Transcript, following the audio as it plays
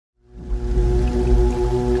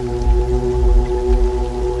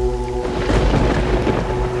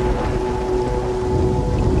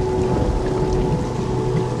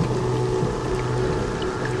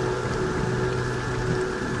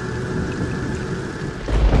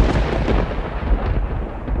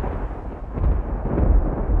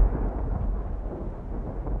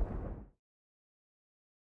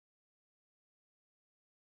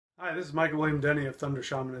Hi, this is Michael William Denny of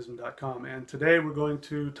ThunderShamanism.com, and today we're going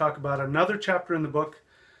to talk about another chapter in the book,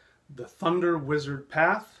 The Thunder Wizard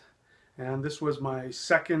Path. And this was my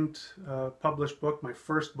second published book, my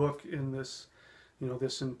first book in this,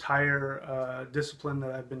 this entire discipline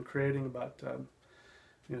that I've been creating about,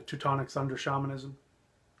 Teutonic Thunder Shamanism.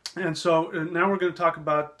 And so now we're going to talk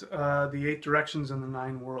about the 8 directions and the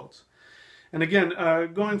 9 worlds. And again,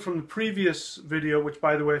 going from the previous video, which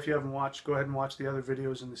by the way, if you haven't watched, go ahead and watch the other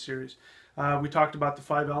videos in the series. We talked about the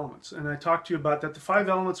 5 elements. And I talked to you about that the 5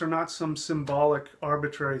 elements are not some symbolic,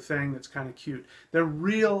 arbitrary thing that's kind of cute. They're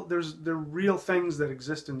real, they're real things that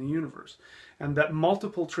exist in the universe. And that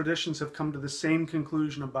multiple traditions have come to the same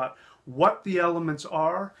conclusion about what the elements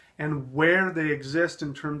are and where they exist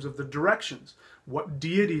in terms of the directions. What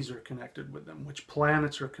deities are connected with them, which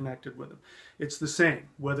planets are connected with them. It's the same,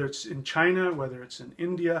 whether it's in China, whether it's in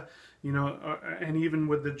India, and even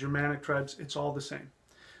with the Germanic tribes, it's all the same.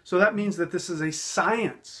 So that means that this is a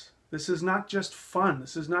science. This is not just fun.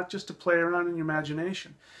 This is not just to play around in your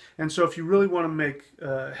imagination. And so if you really want to make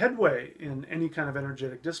headway in any kind of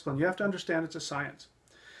energetic discipline, you have to understand it's a science.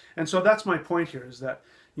 And so that's my point here, is that,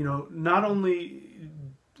 not only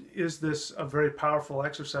is this a very powerful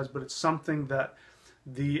exercise, but it's something that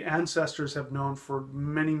the ancestors have known for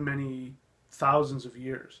many, many thousands of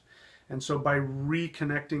years. And so by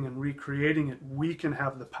reconnecting and recreating it, we can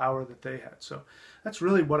have the power that they had. So that's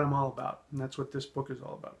really what I'm all about, and that's what this book is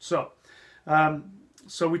all about. So,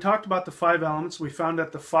 so we talked about the 5 elements. We found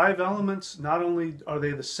that the 5 elements, not only are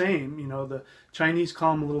they the same, the Chinese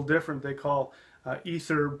call them a little different. They call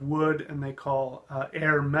ether wood, and they call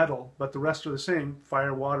air metal, but the rest are the same: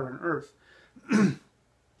 fire, water, and earth.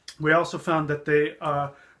 We also found that they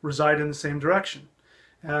reside in the same direction,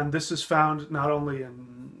 and this is found not only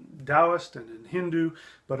in Taoist and in Hindu,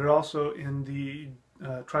 but it also in the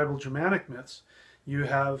tribal Germanic myths. You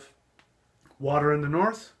have water in the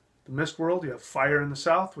north, the mist world. You have fire in the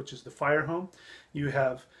south, which is the fire home. You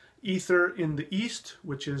have ether in the east,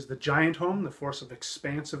 which is the giant home, the force of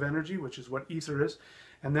expansive energy, which is what ether is.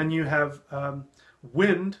 And then you have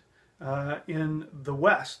wind in the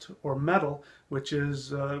west, or metal, which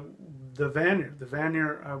is the Vanir. The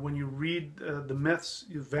Vanir, when you read the myths,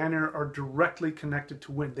 Vanir are directly connected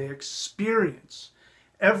to wind. They experience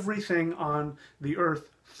everything on the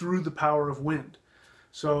earth through the power of wind.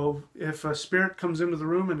 So if a spirit comes into the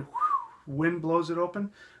room and wind blows it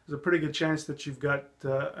open, there's a pretty good chance that you've got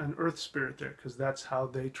an earth spirit there, because that's how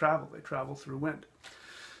they travel. They travel through wind.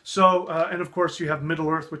 So, and of course you have Middle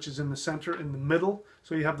Earth, which is in the center, in the middle.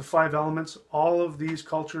 So you have the 5 elements. All of these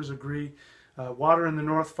cultures agree. Water in the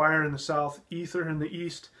north, fire in the south, ether in the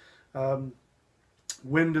east,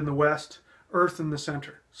 wind in the west, earth in the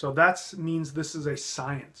center. So that means this is a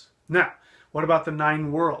science. Now, what about the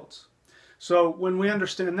 9 worlds? So when we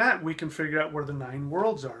understand that, we can figure out where the 9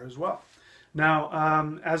 worlds are as well.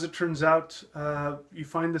 Now, as it turns out, you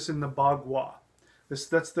find this in the Bagua.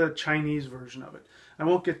 That's the Chinese version of it. I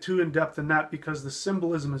won't get too in-depth in that because the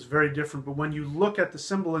symbolism is very different, but when you look at the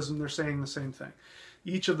symbolism, they're saying the same thing.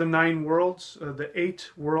 Each of the 9 worlds, the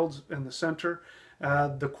 8 worlds in the center,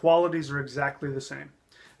 the qualities are exactly the same.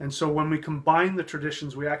 And so when we combine the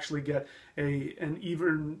traditions, we actually get an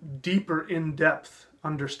even deeper, in-depth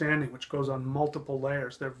understanding, which goes on multiple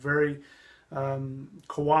layers. They're very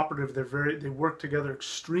cooperative. They work together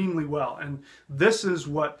extremely well. And this is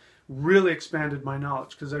what really expanded my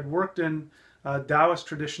knowledge, because I'd worked in Taoist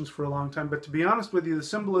traditions for a long time, but to be honest with you, the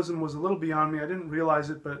symbolism was a little beyond me. I didn't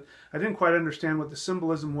realize it, but I didn't quite understand what the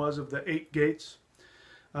symbolism was of the 8 gates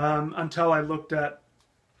until I looked at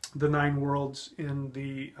the 9 worlds in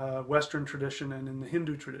the Western tradition and in the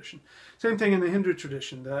Hindu tradition. Same thing in the Hindu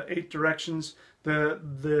tradition. The 8 directions,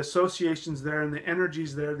 the associations there and the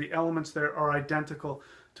energies there, the elements there are identical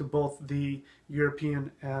to both the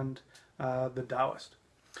European and the Taoist.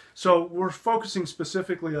 So we're focusing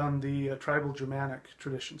specifically on the tribal Germanic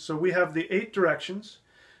tradition. So we have the 8 directions,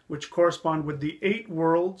 which correspond with the 8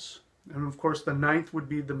 worlds, and of course the 9th would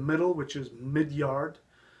be the middle, which is Midyard,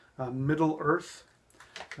 Middle Earth,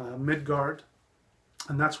 Midgard,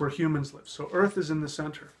 and that's where humans live. So Earth is in the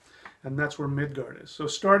center, and that's where Midgard is. So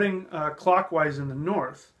starting clockwise in the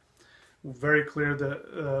north, very clear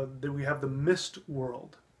that we have the mist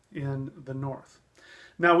world in the north.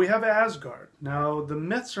 Now we have Asgard. Now the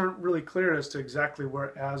myths aren't really clear as to exactly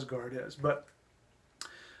where Asgard is, but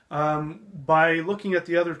by looking at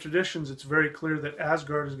the other traditions, it's very clear that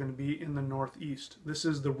Asgard is going to be in the northeast. This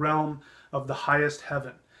is the realm of the highest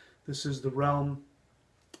heaven. This is the realm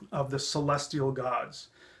of the celestial gods.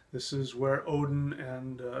 This is where Odin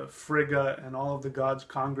and Frigga and all of the gods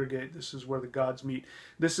congregate. This is where the gods meet.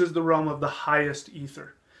 This is the realm of the highest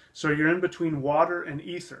ether. So you're in between water and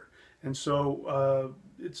ether. And so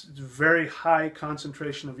it's a very high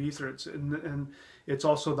concentration of ether. And it's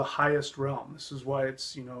also the highest realm. This is why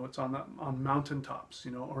it's, you know, it's on mountaintops,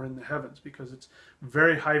 you know, or in the heavens, because it's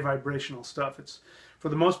very high vibrational stuff. It's, for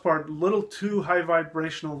the most part, a little too high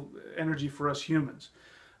vibrational energy for us humans.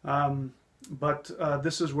 But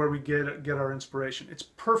this is where we get our inspiration. It's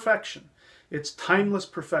perfection. It's timeless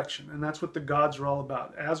perfection, and that's what the gods are all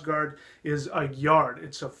about. Asgard is a yard.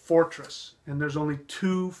 It's a fortress, and there's only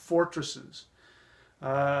 2 fortresses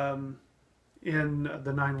in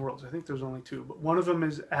the 9 worlds. I think there's only 2, but one of them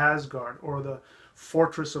is Asgard, or the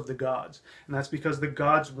fortress of the gods, and that's because the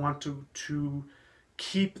gods want to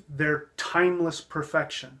keep their timeless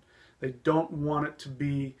perfection. They don't want it to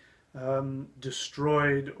be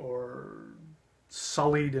destroyed or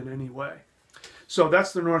sullied in any way. So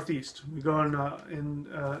that's the northeast. We go in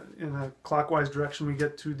a clockwise direction. We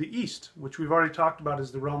get to the east, which we've already talked about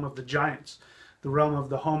as the realm of the giants, the realm of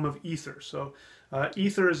the home of ether. So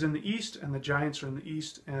ether is in the east, and the giants are in the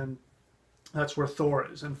east, and that's where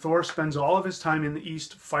Thor is. And Thor spends all of his time in the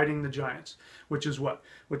east fighting the giants, which is what?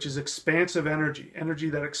 Which is expansive energy, energy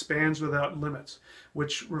that expands without limits,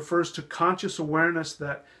 which refers to conscious awareness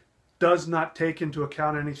that does not take into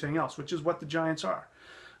account anything else, which is what the giants are.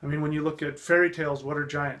 I mean, when you look at fairy tales, what are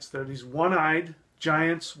giants? They're these one-eyed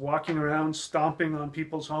giants walking around, stomping on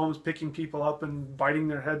people's homes, picking people up and biting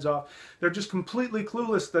their heads off. They're just completely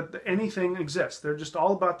clueless that anything exists. They're just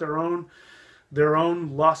all about their own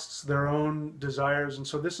lusts, their own desires. And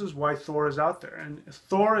so this is why Thor is out there. And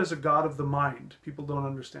Thor is a god of the mind. People don't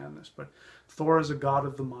understand this, but Thor is a god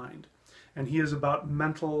of the mind. And he is about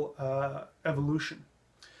mental evolution.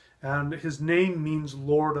 And his name means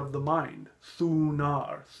Lord of the Mind,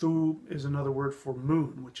 Thu-nar. Thu is another word for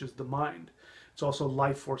moon, which is the mind. It's also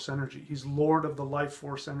life force energy. He's Lord of the life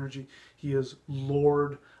force energy. He is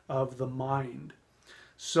Lord of the mind.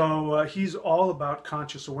 So he's all about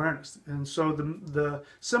conscious awareness. And so the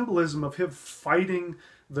symbolism of him fighting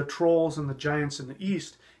the trolls and the giants in the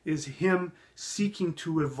east is him seeking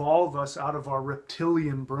to evolve us out of our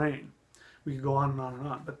reptilian brain. We could go on and on and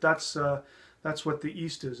on, but that's what the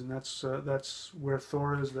east is, and that's where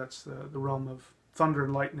Thor is. That's the realm of thunder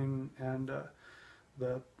and lightning, and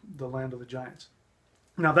the land of the giants.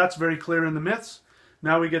 Now that's very clear in the myths.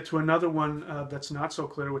 Now we get to another one that's not so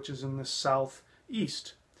clear, which is in the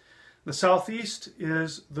southeast. The southeast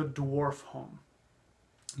is the dwarf home.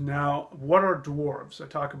 Now, what are dwarves? I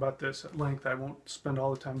talk about this at length. I won't spend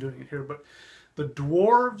all the time doing it here, but the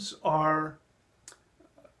dwarves are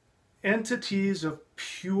entities of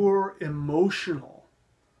pure emotional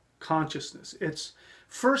consciousness. It's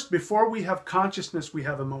first, before we have consciousness, we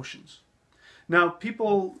have emotions. Now,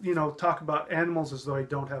 people, you know, talk about animals as though they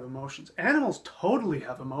don't have emotions. Animals totally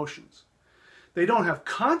have emotions. They don't have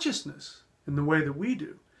consciousness in the way that we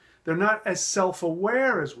do. They're not as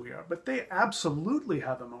self-aware as we are, but they absolutely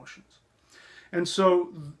have emotions. And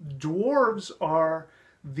so dwarves are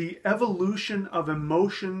the evolution of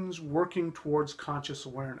emotions working towards conscious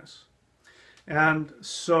awareness. And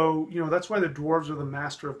so, you know, that's why the dwarves are the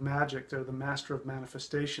master of magic. They're the master of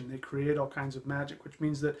manifestation. They create all kinds of magic, which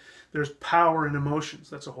means that there's power in emotions.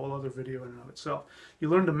 That's a whole other video in and of itself. You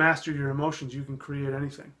learn to master your emotions, you can create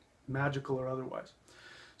anything, magical or otherwise.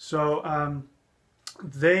 So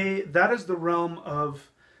that is the realm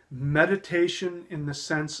of meditation in the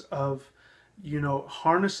sense of, you know,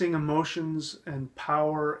 harnessing emotions and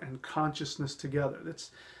power and consciousness together.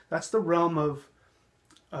 That's the realm of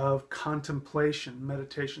contemplation,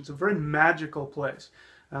 meditation. It's a very magical place.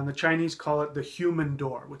 And the Chinese call it the human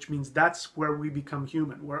door, which means that's where we become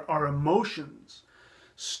human, where our emotions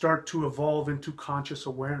start to evolve into conscious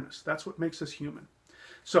awareness. That's what makes us human.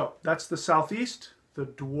 So that's the southeast, the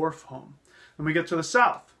dwarf home. Then we get to the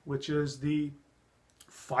south, which is the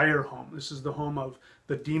fire home. This is the home of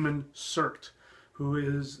the demon Surt, who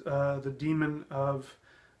is the demon of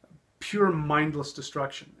pure mindless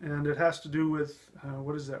destruction. And it has to do with,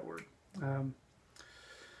 what is that word?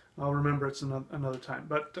 I'll remember it's another time.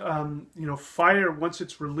 But, you know, fire, once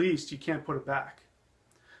it's released, you can't put it back,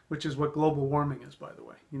 which is what global warming is, by the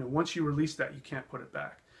way. You know, once you release that, you can't put it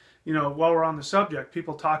back. You know, while we're on the subject,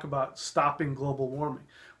 people talk about stopping global warming.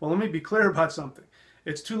 Well, let me be clear about something.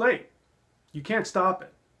 It's too late. You can't stop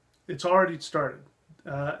it. It's already started.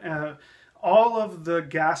 All of the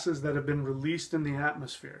gases that have been released in the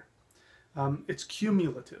atmosphere, it's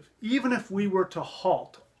cumulative. Even if we were to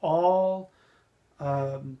halt all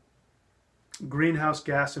greenhouse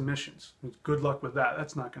gas emissions, good luck with that.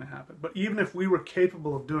 That's not going to happen. But even if we were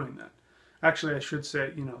capable of doing that, actually I should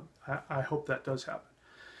say, you know, I hope that does happen.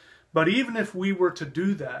 But even if we were to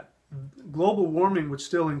do that, global warming would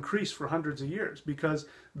still increase for hundreds of years because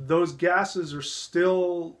those gases are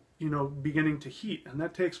still, you know, beginning to heat, and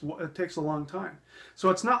it takes a long time. So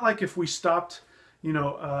it's not like if we stopped, you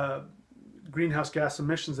know, greenhouse gas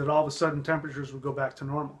emissions that all of a sudden temperatures would go back to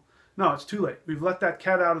normal. No, it's too late. We've let that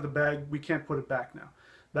cat out of the bag. We can't put it back now.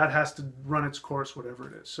 That has to run its course, whatever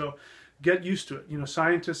it is. So get used to it. You know,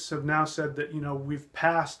 scientists have now said that, you know, we've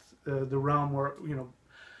passed the realm where, you know,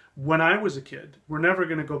 when I was a kid, we're never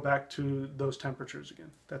going to go back to those temperatures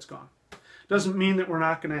again. That's gone. Doesn't mean that we're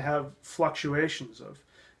not going to have fluctuations of,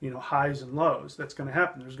 you know, highs and lows. That's going to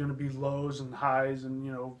happen. There's going to be lows and highs and,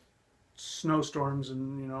 you know, snowstorms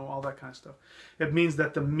and, you know, all that kind of stuff. It means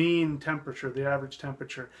that the mean temperature, the average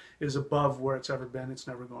temperature, is above where it's ever been. It's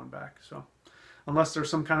never going back. So unless there's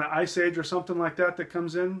some kind of ice age or something like that that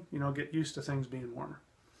comes in, you know, get used to things being warmer.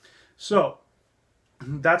 So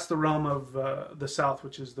that's the realm of the south,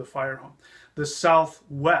 which is the fire home. The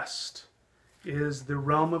southwest is the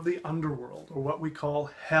realm of the underworld, or what we call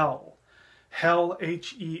hell. Hell,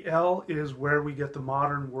 H-E-L, is where we get the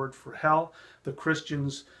modern word for hell. The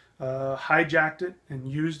Christians hijacked it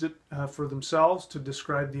and used it for themselves to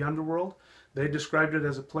describe the underworld. They described it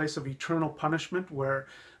as a place of eternal punishment where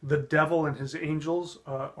the devil and his angels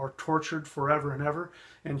are tortured forever and ever,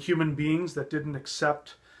 and human beings that didn't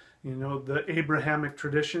accept, you know, the Abrahamic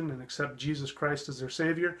tradition and accept Jesus Christ as their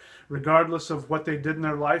Savior, regardless of what they did in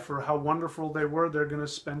their life or how wonderful they were, they're going to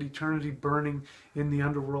spend eternity burning in the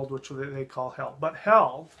underworld, which they call hell. But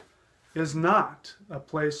hell is not a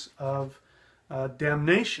place of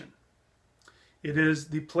damnation. It is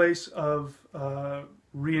the place of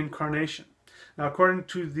reincarnation. Now, according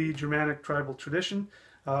to the Germanic tribal tradition,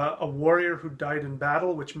 a warrior who died in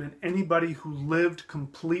battle, which meant anybody who lived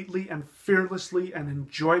completely and fearlessly and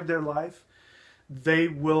enjoyed their life, they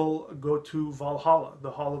will go to Valhalla,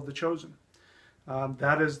 the Hall of the Chosen.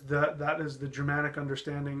 That is the Germanic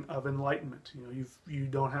understanding of enlightenment. You know, you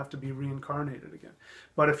don't have to be reincarnated again.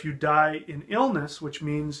 But if you die in illness, which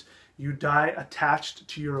means you die attached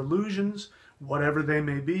to your illusions, whatever they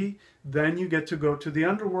may be, then you get to go to the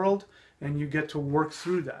underworld and you get to work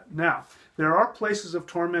through that. Now, there are places of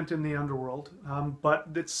torment in the underworld, but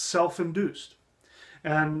it's self-induced.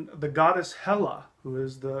 And the goddess Hela, who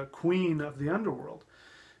is the queen of the underworld,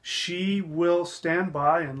 she will stand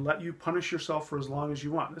by and let you punish yourself for as long as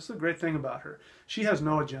you want. This is the great thing about her. She has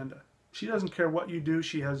no agenda. She doesn't care what you do.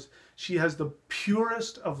 She has the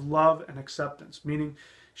purest of love and acceptance, meaning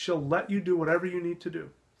she'll let you do whatever you need to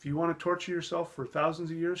do. If you want to torture yourself for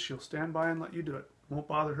thousands of years, she'll stand by and let you do it. Won't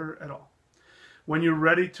bother her at all. When you're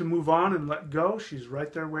ready to move on and let go, she's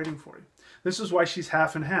right there waiting for you. This is why she's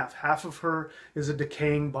half and half. Half of her is a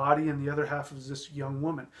decaying body and the other half is this young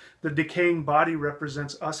woman. The decaying body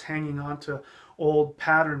represents us hanging on to old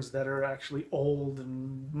patterns that are actually old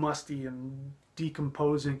and musty and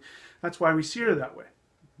decomposing. That's why we see her that way.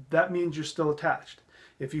 That means you're still attached.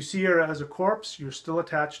 If you see her as a corpse, you're still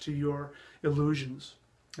attached to your illusions.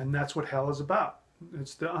 And that's what hell is about.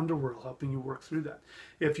 It's the underworld helping you work through that.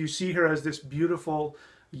 If you see her as this beautiful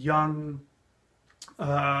young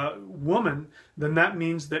woman, then that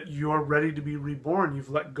means that you're ready to be reborn.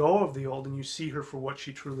 You've let go of the old and you see her for what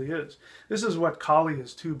she truly is. This is what Kali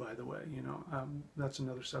is too, by the way. You know, that's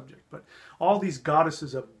another subject. But all these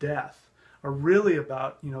goddesses of death are really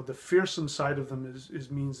about, you know, the fearsome side of them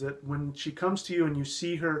means that when she comes to you and you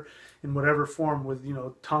see her in whatever form with, you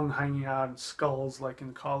know, tongue hanging out and skulls like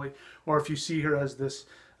in Kali, or if you see her as this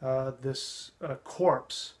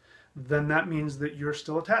corpse, then that means that you're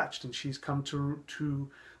still attached and she's come to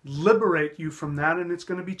liberate you from that, and it's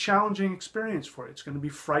going to be a challenging experience for you. It's going to be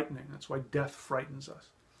frightening. That's why death frightens us.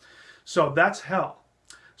 So that's hell.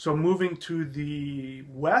 So moving to the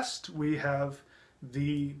west, we have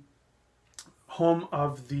the home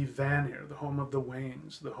of the Vanir, the home of the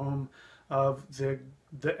Wanes, the home of the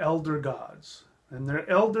elder gods. And they're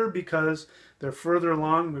elder because they're further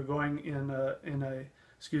along. We're going in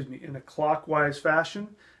a clockwise fashion,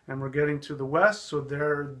 and we're getting to the west, so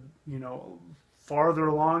they're, you know, farther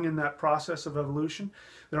along in that process of evolution.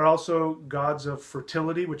 They're also gods of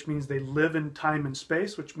fertility, which means they live in time and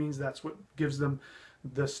space, which means that's what gives them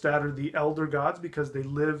the status, the elder gods, because they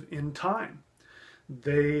live in time.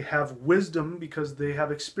 They have wisdom because they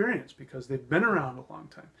have experience, because they've been around a long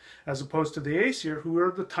time, as opposed to the Aesir, who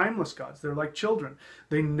are the timeless gods. They're like children.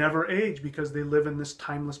 They never age because they live in this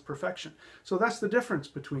timeless perfection. So that's the difference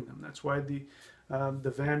between them. That's why the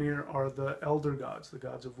Vanir are the elder gods, the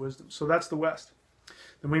gods of wisdom. So that's the west.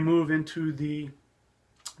 Then we move into the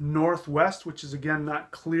northwest, which is again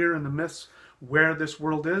not clear in the myths where this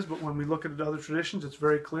world is, but when we look at other traditions, it's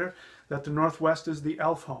very clear that the northwest is the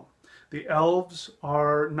elf home. The elves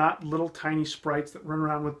are not little tiny sprites that run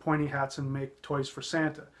around with pointy hats and make toys for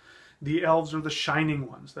Santa. The elves are the shining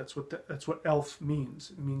ones. That's what elf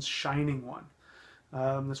means. It means shining one.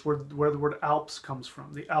 That's where the word Alps comes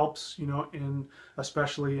from. The Alps, you know,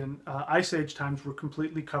 especially in Ice Age times, were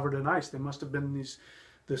completely covered in ice. They must have been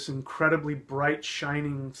this incredibly bright,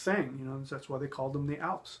 shining thing. You know, that's why they called them the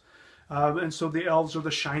Alps. And so the elves are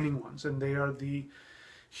the shining ones, and they are the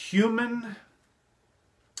human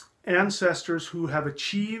ancestors who have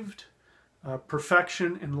achieved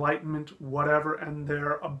perfection, enlightenment, whatever, and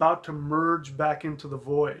they're about to merge back into the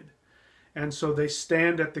void. And so they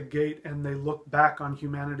stand at the gate and they look back on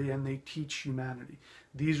humanity and they teach humanity.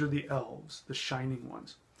 These are the elves, the shining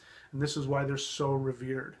ones. And this is why they're so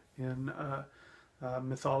revered in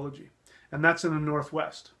mythology. And that's in the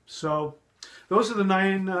Northwest. So those are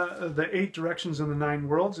the 8 directions in the 9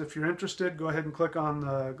 worlds. If you're interested, go ahead and click on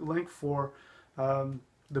the link for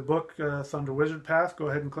the book Thunder Wizard Path. Go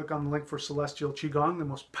ahead and click on the link for Celestial Qigong, the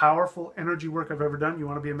most powerful energy work I've ever done. You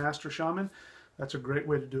want to be a master shaman? That's a great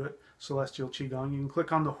way to do it, Celestial Qigong. You can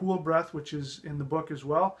click on the Hool Breath, which is in the book as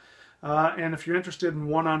well. And if you're interested in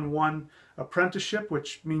one-on-one apprenticeship,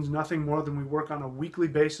 which means nothing more than we work on a weekly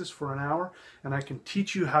basis for an hour, and I can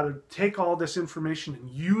teach you how to take all this information and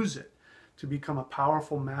use it to become a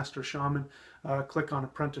powerful master shaman, click on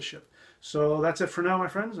apprenticeship. So that's it for now, my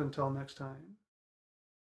friends. Until next time.